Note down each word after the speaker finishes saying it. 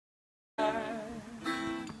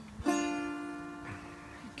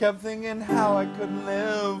Kept thinking how I could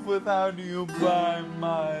live without you by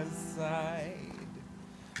my side.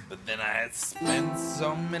 But then I had spent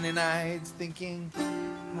so many nights thinking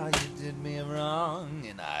how you did me wrong,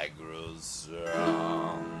 and I grew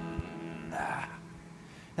strong.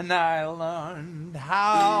 And I learned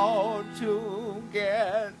how to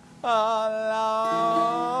get along.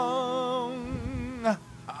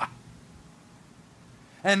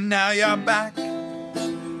 And now you're back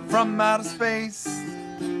from outer space.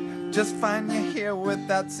 Just find you here with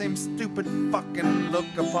that same stupid fucking look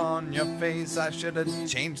upon your face. I should have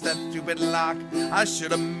changed that stupid lock. I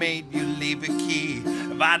should have made you leave a key.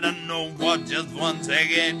 If I don't know what, just 1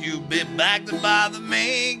 second, you'd be back to bother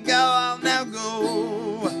me. Go on now,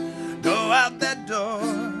 go. Go out that door.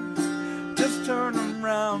 Just turn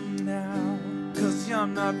around now, 'cause you're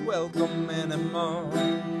not welcome anymore.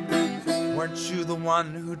 Weren't you the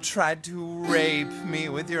one who tried to rape me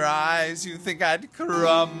with your eyes? You think I'd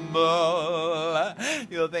crumble?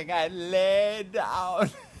 You think I'd lay down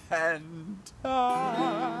and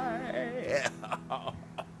die?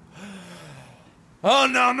 Oh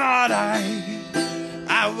no, not I.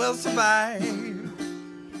 I will survive.